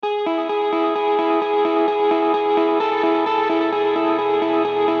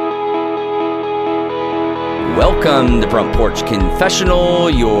Welcome to Front Porch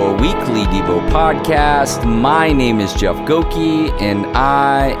Confessional, your weekly Devo podcast. My name is Jeff Goki, and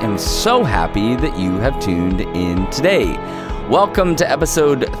I am so happy that you have tuned in today. Welcome to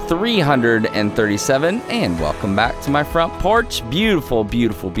episode 337, and welcome back to my front porch. Beautiful,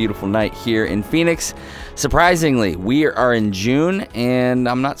 beautiful, beautiful night here in Phoenix. Surprisingly, we are in June, and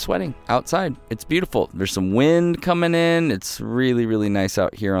I'm not sweating outside. It's beautiful. There's some wind coming in. It's really, really nice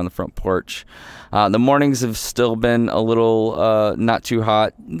out here on the front porch. The mornings have still been a little not too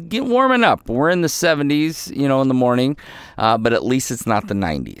hot. Warming up. We're in the 70s, in the morning, but at least it's not the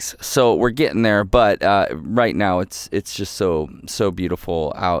 90s. So we're getting there, but right now it's just so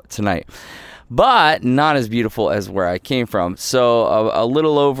beautiful out tonight. But not as beautiful as where I came from. So a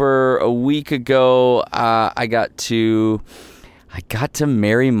little over a week ago, I got to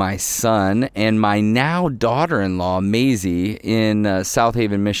marry my son and my now daughter-in-law, Maisie, in South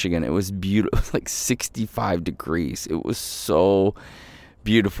Haven, Michigan. It was beautiful. It was like 65 degrees. It was so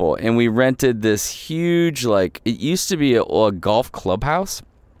beautiful. And we rented this huge, it used to be a golf clubhouse.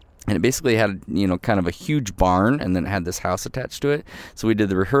 And it basically had, kind of a huge barn, and then it had this house attached to it. So we did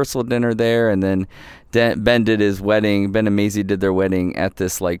the rehearsal dinner there, and then Ben did his wedding. Ben and Maisie did their wedding at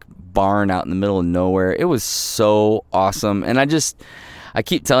this, barn out in the middle of nowhere. It was so awesome. And I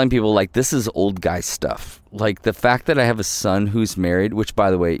keep telling people, this is old guy stuff. The fact that I have a son who's married, which,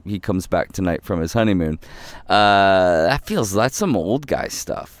 by the way, he comes back tonight from his honeymoon, that's some old guy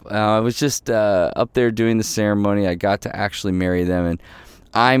stuff. I was just up there doing the ceremony. I got to actually marry them, and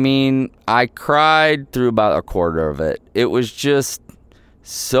I cried through about a quarter of it. It was just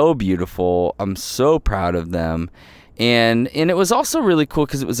so beautiful. I'm so proud of them. And it was also really cool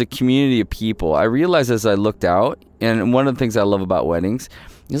because it was a community of people. I realized as I looked out, and one of the things I love about weddings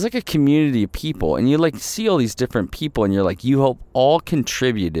is a community of people. And you see all these different people, and you're you all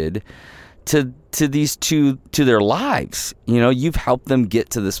contributed to these to their lives. You've helped them get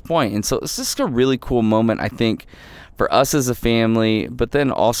to this point. And so it's just a really cool moment, I think, for us as a family, but then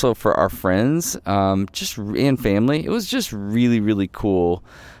also for our friends, and family. It was just really, really cool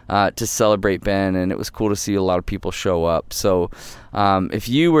to celebrate Ben, and it was cool to see a lot of people show up. So if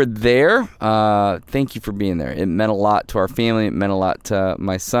you were there, thank you for being there. It meant a lot to our family. It meant a lot to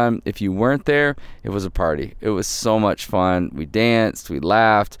my son. If you weren't there, it was a party. It was so much fun. We danced. We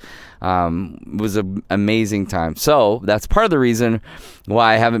laughed. It was an amazing time. So that's part of the reason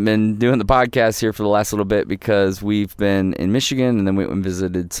why I haven't been doing the podcast here for the last little bit, because we've been in Michigan, and then we went and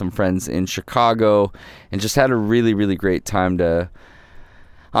visited some friends in Chicago, and just had a really, really great time to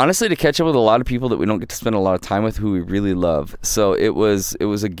catch up with a lot of people that we don't get to spend a lot of time with, who we really love. So it was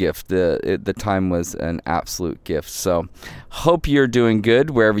a gift. The time was an absolute gift. So hope you're doing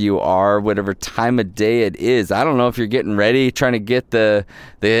good wherever you are, whatever time of day it is. I don't know if you're getting ready, trying to get the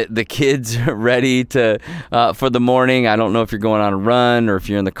kids ready for the morning. I don't know if you're going on a run or if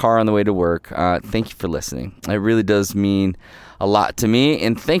you're in the car on the way to work. Thank you for listening. It really does mean a lot to me,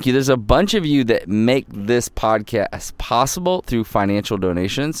 and thank you. There's a bunch of you that make this podcast possible through financial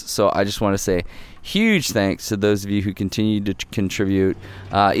donations, so I just want to say huge thanks to those of you who continue to contribute,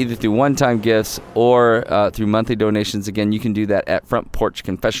 either through one-time gifts or through monthly donations. Again, you can do that at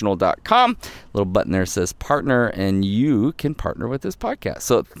frontporchconfessional.com. Little button there says partner, and you can partner with this podcast.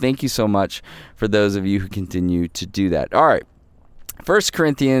 So thank you so much for those of you who continue to do that. All right. 1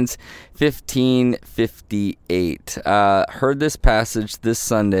 Corinthians 15:58. Heard this passage this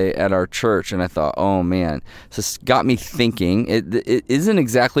Sunday at our church, and I thought, oh man. So it got me thinking. It isn't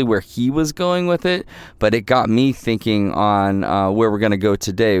exactly where he was going with it, but it got me thinking on where we're going to go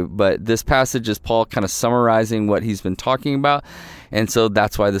today. But this passage is Paul kind of summarizing what he's been talking about. And so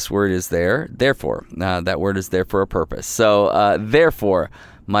that's why this word is there. Therefore, that word is there for a purpose. So therefore,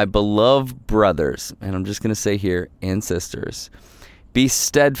 my beloved brothers, and I'm just going to say here, and sisters, be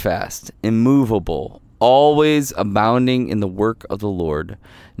steadfast, immovable, always abounding in the work of the Lord,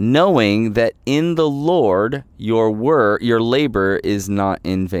 knowing that in the Lord your labor is not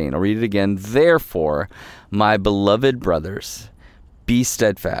in vain. I'll read it again. Therefore, my beloved brothers, be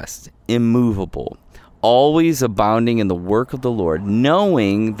steadfast, immovable, always abounding in the work of the Lord,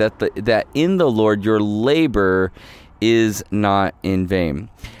 knowing that in the Lord your labor is not in vain.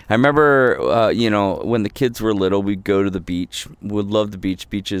 I remember, when the kids were little, we'd go to the beach. Would love the beach.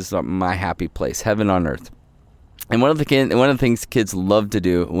 Beach is my happy place, heaven on earth. And one of the things kids loved to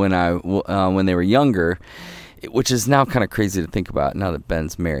do when they were younger, which is now kind of crazy to think about now that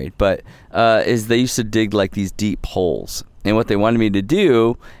Ben's married, but is they used to dig these deep holes. And what they wanted me to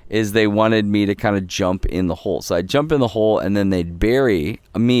do is they wanted me to kind of jump in the hole. So I'd jump in the hole, and then they'd bury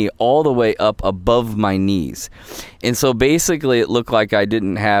me all the way up above my knees. And so basically it looked like I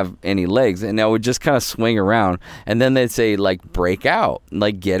didn't have any legs, and I would just kind of swing around. And then they'd say, like, break out,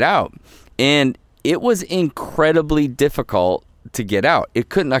 like, get out. And it was incredibly difficult to get out. I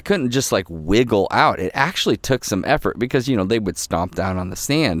couldn't just like wiggle out. It actually took some effort because, they would stomp down on the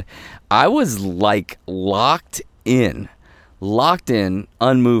sand. I was like locked in,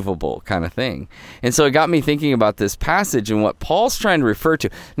 unmovable kind of thing. And so it got me thinking about this passage and what Paul's trying to refer to.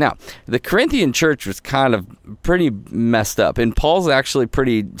 Now, the Corinthian church was kind of pretty messed up, and Paul's actually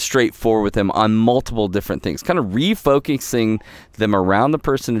pretty straightforward with them on multiple different things, kind of refocusing them around the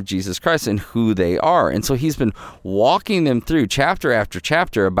person of Jesus Christ and who they are. And so he's been walking them through chapter after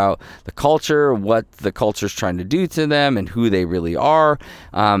chapter about the culture, what the culture is trying to do to them, and who they really are,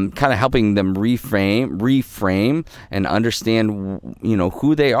 kind of helping them reframe and understand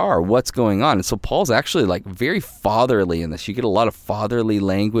who they are, what's going on. And so Paul's actually like very fatherly in this. You get a lot of fatherly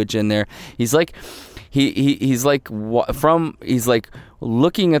language in there. He's like he's like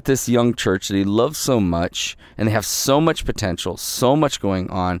looking at this young church that he loves so much, and they have so much potential, so much going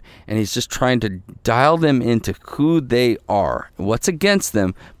on, and he's just trying to dial them into who they are, what's against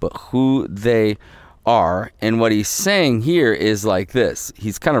them, but who they are. And what he's saying here is like this.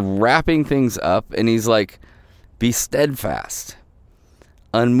 He's kind of wrapping things up, and he's like, be steadfast,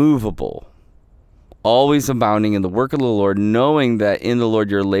 unmovable, always abounding in the work of the Lord, knowing that in the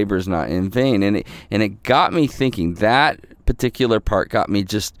Lord your labor is not in vain. And it got me thinking. That particular part got me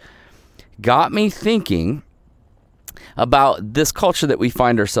thinking about this culture that we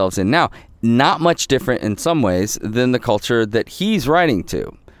find ourselves in now. Not much different in some ways than the culture that he's writing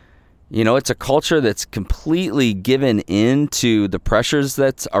to. It's a culture that's completely given into the pressures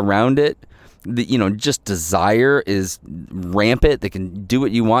that's around it. Just desire is rampant. They can do what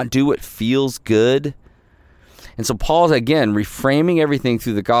you want, do what feels good. And so Paul's, again, reframing everything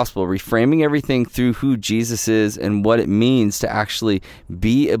through the gospel, reframing everything through who Jesus is and what it means to actually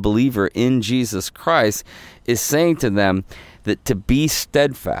be a believer in Jesus Christ, is saying to them that to be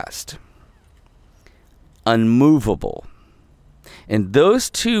steadfast, unmovable. And those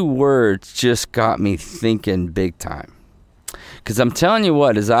two words just got me thinking big time. Because I'm telling you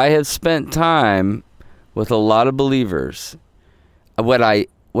what, as I have spent time with a lot of believers, what I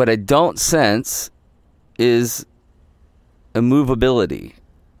don't sense is immovability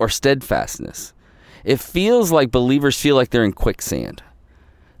or steadfastness. It feels like believers feel like they're in quicksand.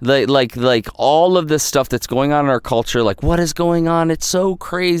 Like all of this stuff that's going on in our culture, like what is going on? It's so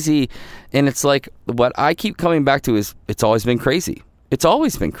crazy. And it's like, what I keep coming back to is, it's always been crazy. It's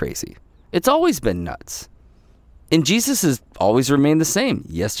always been crazy. It's always been nuts. And Jesus has always remained the same,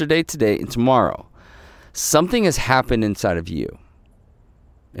 yesterday, today, and tomorrow. Something has happened inside of you.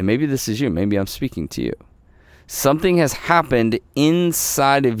 And maybe this is you. Maybe I'm speaking to you. Something has happened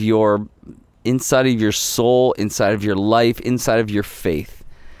inside of your soul, inside of your life, inside of your faith.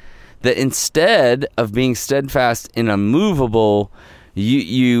 That instead of being steadfast and unmovable,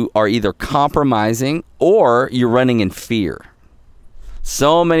 you are either compromising or you're running in fear.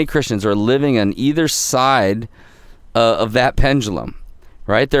 So many Christians are living on either side of that pendulum,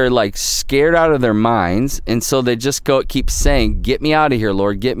 right? They're like scared out of their minds, and so they just keep saying, get me out of here,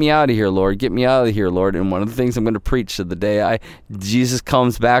 Lord, get me out of here, Lord, get me out of here, Lord. And one of the things I'm going to preach to the day Jesus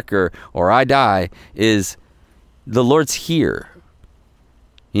comes back or I is the Lord's here.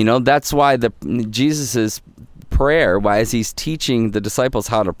 That's why Jesus's prayer, as he's teaching the disciples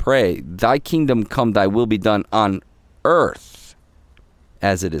how to pray, thy kingdom come, thy will be done on earth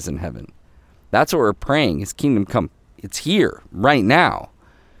as it is in heaven. That's what we're praying, his kingdom come. It's here, right now,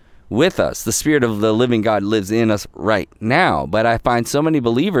 with us. The Spirit of the living God lives in us right now. But I find so many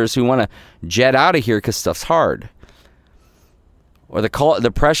believers who want to jet out of here because stuff's hard. Or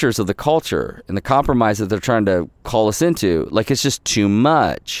the pressures of the culture and the compromise that they're trying to call us into. Like, it's just too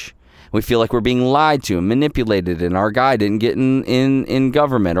much. We feel like we're being lied to and manipulated, and our guy didn't get in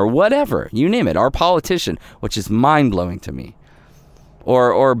government or whatever. You name it. Our politician, which is mind-blowing to me.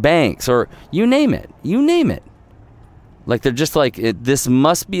 Or banks, or you name it. You name it. Like, they're just like, this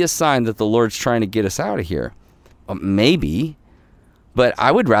must be a sign that the Lord's trying to get us out of here. Maybe. But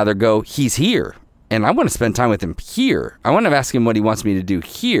I would rather go, he's here. And I want to spend time with him here. I want to ask him what he wants me to do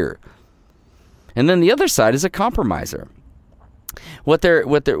here. And then the other side is a compromiser. What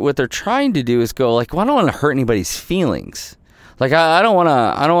they're trying to do is go like, well, I don't want to hurt anybody's feelings. Like, I don't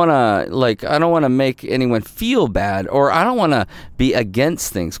want to make anyone feel bad, or I don't want to be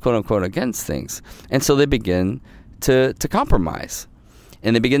against things, quote unquote, against things. And so they begin to compromise.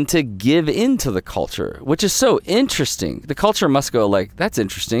 And they begin to give into the culture, which is so interesting. The culture must go like, that's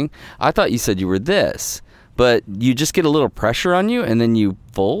interesting. I thought you said you were this, but you just get a little pressure on you and then you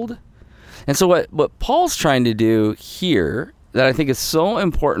fold. And so what Paul's trying to do here that I think is so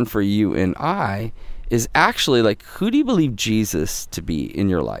important for you and I is actually like, who do you believe Jesus to be in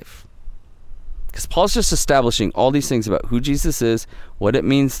your life? Because Paul's just establishing all these things about who Jesus is, what it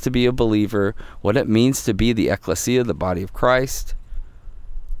means to be a believer, what it means to be the ecclesia, the body of Christ.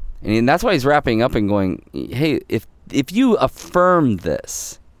 And that's why he's wrapping up and going, hey, if you affirm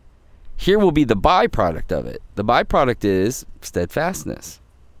this, here will be the byproduct of it. The byproduct is steadfastness,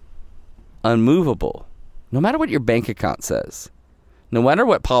 unmovable, no matter what your bank account says, no matter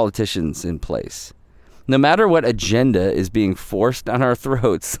what politicians in place, no matter what agenda is being forced on our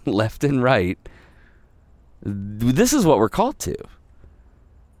throats left and right. This is what we're called to.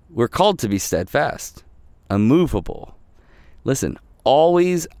 We're called to be steadfast, unmovable. Listen,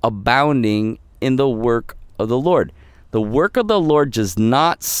 always abounding in the work of the Lord. The work of the Lord does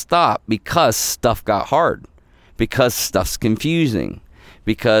not stop because stuff got hard, because stuff's confusing,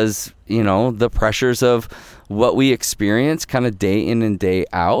 because, the pressures of what we experience kind of day in and day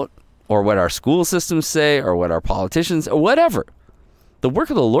out, or what our school systems say, or what our politicians, or whatever. The work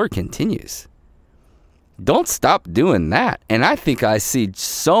of the Lord continues. Don't stop doing that. And I think I see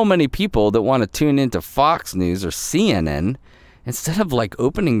so many people that want to tune into Fox News or CNN instead of like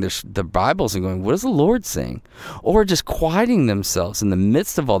opening the Bibles and going, what is the Lord saying? Or just quieting themselves in the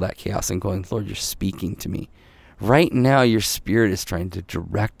midst of all that chaos and going, Lord, you're speaking to me. Right now, your Spirit is trying to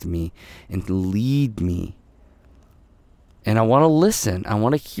direct me and lead me. And I want to listen. I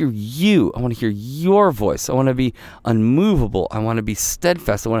want to hear you. I want to hear your voice. I want to be unmovable. I want to be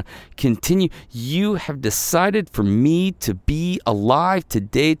steadfast. I want to continue. You have decided for me to be alive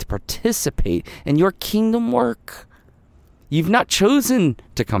today, to participate in your kingdom work. You've not chosen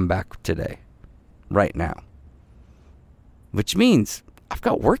to come back today, right now. Which means I've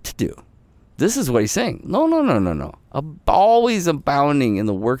got work to do. This is what he's saying. No. Always abounding in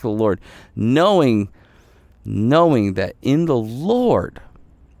the work of the Lord, knowing that in the Lord,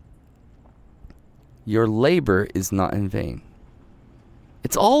 your labor is not in vain.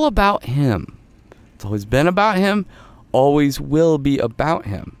 It's all about him. It's always been about him, always will be about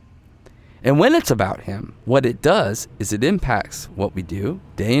him. And when it's about him, what it does is it impacts what we do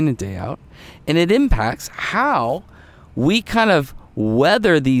day in and day out, and it impacts how we kind of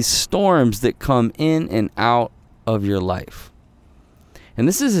weather these storms that come in and out of your life. And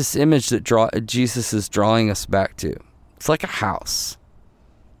this is this image that Jesus is drawing us back to. It's like a house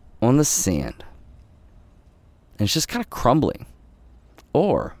on the sand. And it's just kind of crumbling.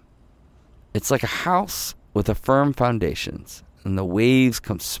 Or it's like a house with a firm foundations. And the waves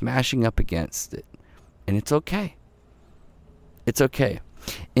come smashing up against it. And it's okay. It's okay.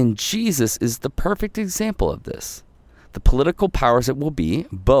 And Jesus is the perfect example of this. The political powers that will be,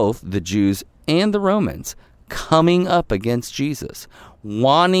 both the Jews and the Romans, coming up against Jesus,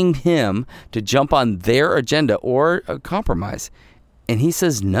 wanting him to jump on their agenda or a compromise. And he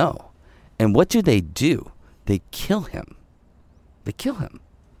says no. And what do? They kill him. They kill him.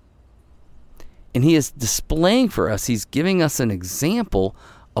 And he is displaying for us, he's giving us an example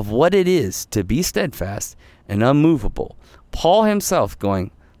of what it is to be steadfast and unmovable. Paul himself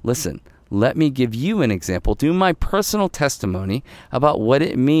going, listen, let me give you an example, do my personal testimony about what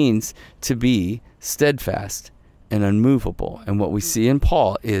it means to be steadfast and unmovable. And what we see in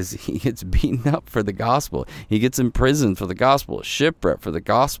Paul is he gets beaten up for the gospel. He gets imprisoned for the gospel, shipwrecked for the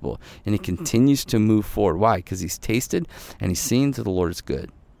gospel, and he continues to move forward. Why? Because he's tasted and he's seen that the Lord is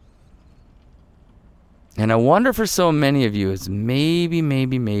good. And I wonder for so many of you is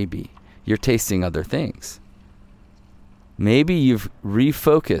maybe you're tasting other things. Maybe you've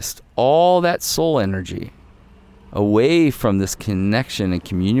refocused all that soul energy away from this connection and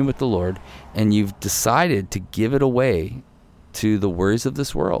communion with the Lord, and you've decided to give it away to the worries of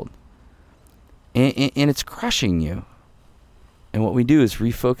this world. And it's crushing you. And what we do is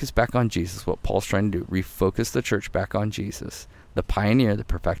refocus back on Jesus, what Paul's trying to do, refocus the church back on Jesus, the pioneer, the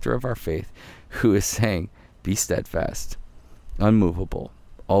perfecter of our faith, who is saying, be steadfast, unmovable,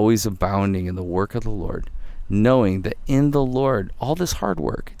 always abounding in the work of the Lord, knowing that in the Lord, all this hard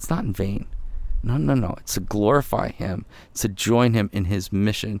work, it's not in vain. No. It's to glorify him. It's to join him in his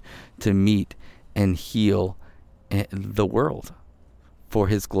mission to meet and heal the world for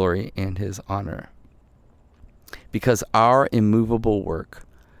his glory and his honor. Because our immovable work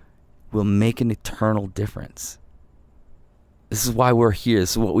will make an eternal difference. This is why we're here.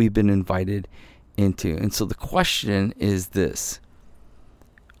 This is what we've been invited into. And so the question is this.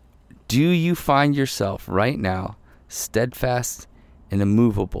 Do you find yourself right now steadfast and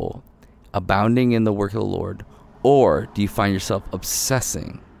immovable, abounding in the work of the Lord? Or do you find yourself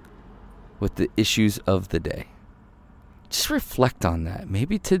obsessing with the issues of the day? Just reflect on that.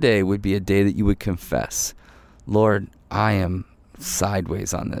 Maybe today would be a day that you would confess, Lord, I am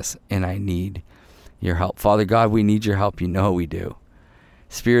sideways on this and I need your help. Father God, we need your help. You know we do.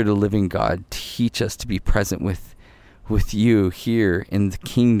 Spirit of the living God, teach us to be present with you here in the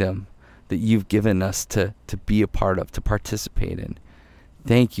kingdom that you've given us to be a part of, to participate in.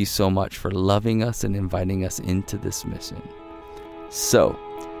 Thank you so much for loving us and inviting us into this mission. So,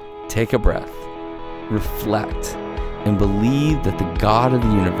 take a breath, reflect, and believe that the God of the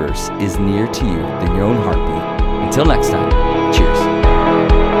universe is nearer to you than your own heartbeat. Until next time.